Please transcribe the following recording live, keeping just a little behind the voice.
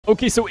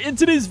Okay, so in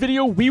today's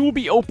video, we will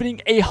be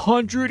opening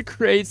 100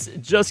 crates.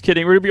 Just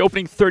kidding. We're gonna be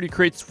opening 30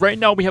 crates. Right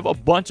now, we have a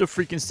bunch of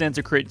freaking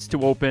Santa crates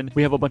to open.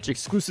 We have a bunch of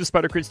exclusive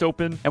spider crates to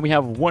open, and we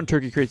have one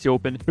turkey crate to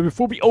open. But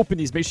before we open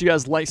these, make sure you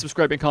guys like,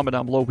 subscribe, and comment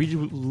down below. We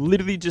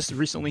literally just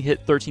recently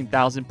hit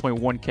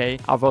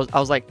 13,000.1k. I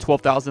was like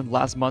 12,000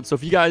 last month. So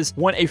if you guys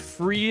want a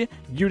free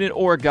unit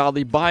or a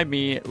godly by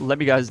me, let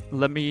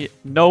me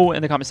know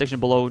in the comment section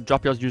below.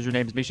 Drop y'all's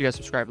usernames. Make sure you guys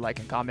subscribe, like,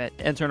 and comment,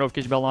 and turn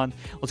notification bell on.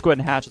 Let's go ahead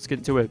and hatch. Let's get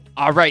into it.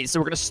 All right, so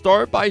we're gonna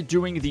start by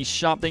doing the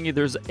shop thingy.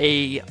 There's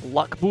a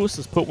luck boost.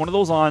 Let's put one of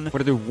those on. We're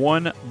gonna do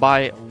one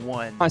by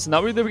one. All right, so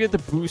now we get the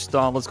boost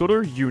on. Let's go to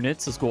our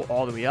units. Let's go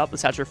all the way up.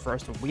 Let's hatch our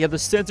first one. We have the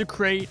Santa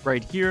crate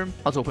right here.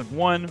 Let's open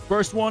one.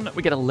 First one,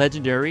 we get a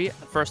legendary.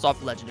 First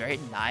off, legendary.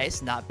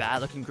 Nice, not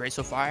bad. Looking great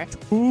so far.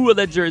 Two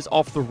legendaries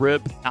off the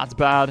rip. Not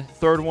bad.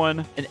 Third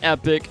one, an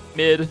epic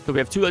mid. So we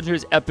have two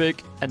legendaries,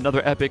 epic,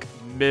 another epic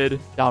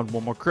mid. Down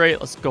one more crate.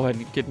 Let's go ahead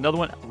and get another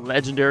one.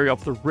 Legendary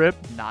off the rip.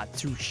 Not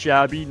too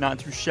shabby. Not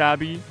too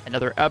shabby.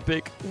 Another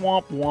epic.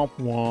 Womp, womp,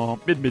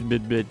 womp.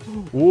 Mid.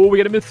 Oh, we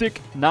got a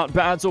mythic. Not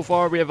bad so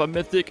far. We have a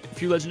mythic. A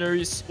few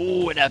legendaries.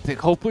 Oh, an epic.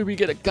 Hopefully we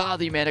get a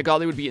godly, man. A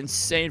godly would be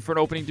insane for an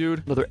opening,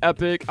 dude. Another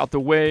epic. Out the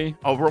way.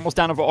 Oh, we're almost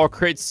down over all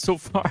crates so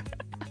far.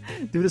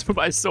 Dude, this went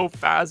by so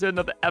fast.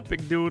 Another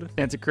epic, dude.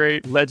 Santa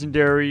crate,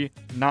 legendary,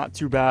 not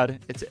too bad.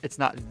 It's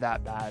not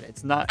that bad.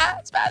 It's not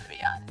as bad, to be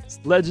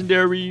honest.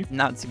 Legendary,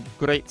 not too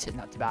great,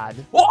 not too bad.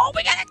 Oh,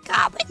 we got a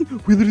godly.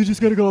 We literally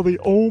just got a godly.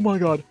 Oh my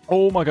god.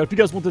 Oh my god. If you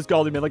guys want this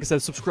godly, man, like I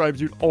said, subscribe,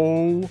 dude.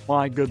 Oh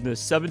my goodness.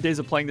 7 days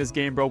of playing this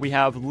game, bro. We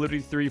have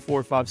literally 3,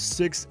 4, 5,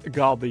 6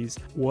 godlies.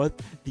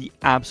 What the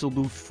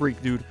absolute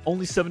freak, dude.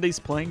 Only 7 days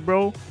playing,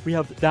 bro. We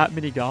have that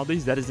many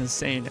godlies. That is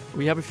insane.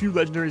 We have a few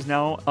legendaries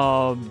now.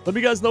 Let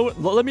me guys know.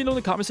 Let me know in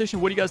the comment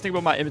section what do you guys think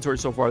about my inventory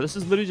so far. This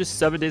is literally just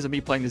 7 days of me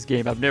playing this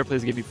game. I've never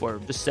played this game before.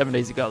 Just 7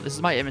 days ago. This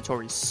is my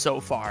inventory so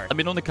far. Let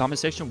me know in the comment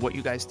section what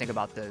you guys think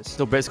about this.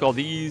 So basically all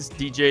these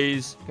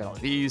DJs, got all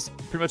these.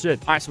 Pretty much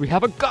it. All right, so we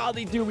have a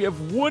godly, dude. We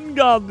have one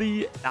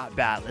godly. Not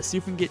bad. Let's see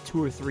if we can get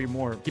 2 or 3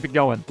 more. Keep it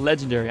going.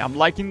 Legendary. I'm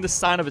liking the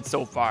sign of it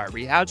so far.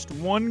 We hatched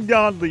one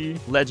godly.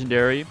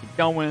 Legendary. Keep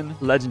going.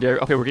 Legendary.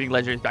 Okay, we're getting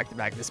legendaries back to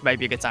back. This might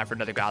be a good time for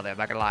another godly. I'm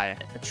not gonna lie.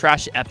 A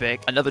trash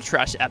epic. Another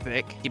trash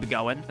epic. Keep it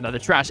going. Another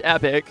trash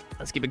epic.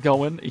 Let's keep it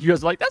going. You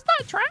guys are like, that's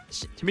not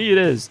trash. To me, it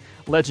is.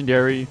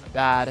 Legendary.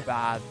 Bad.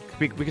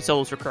 We can sell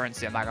those for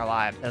currency. I'm not gonna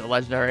lie. And the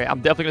legendary. I'm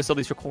definitely gonna sell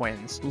these for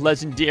coins.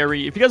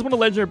 Legendary. If you guys want a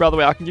legendary, by the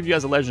way, I can give you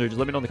guys a legendary. Just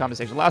let me know in the comment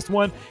section. Last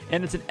one,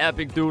 and it's an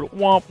epic, dude.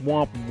 Womp,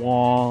 womp,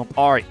 womp.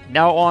 All right,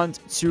 now on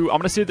to, I'm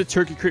gonna save the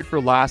turkey crate for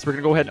last. We're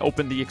gonna go ahead and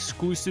open the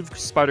exclusive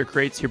spider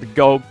crates. Here we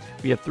go.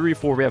 We have 3,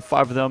 4. We have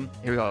 5 of them.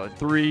 Here we go.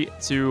 3,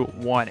 2,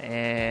 1,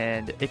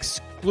 and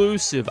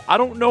exclusive. I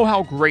don't know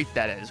how great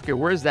that is. Okay,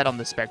 where is that on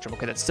the spectrum?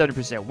 Okay, that's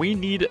 70%. We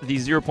need the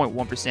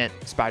 0.1%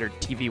 spider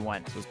TV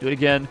one. So let's do it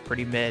again.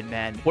 Pretty mid,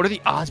 man. What are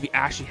the odds we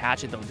actually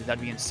hatch it though? Dude,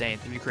 that'd be insane.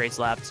 3 crates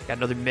left. Got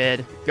another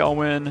mid.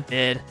 Going.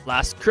 Mid.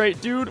 Last crate,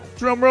 dude.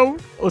 Drum roll.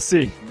 Let's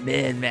see.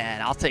 Mid,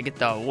 man. I'll take it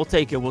though. We'll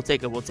take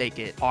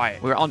it. All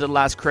right, we're on to the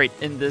last crate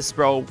in this,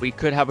 bro. We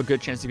could have a good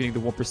chance of getting the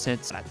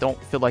 1%. And I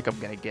don't feel like I'm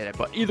gonna get it.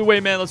 But either way,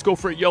 man, let's go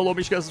for it. YOLO.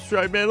 Make sure you guys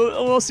subscribe, man.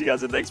 I'll see you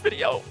guys in the next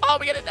video. Oh,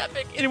 we got an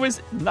epic.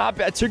 Anyways, not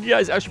bad. Turkey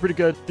guys actually pretty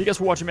good. Thank you guys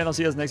for watching, man. I'll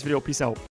see you guys in the next video. Peace out.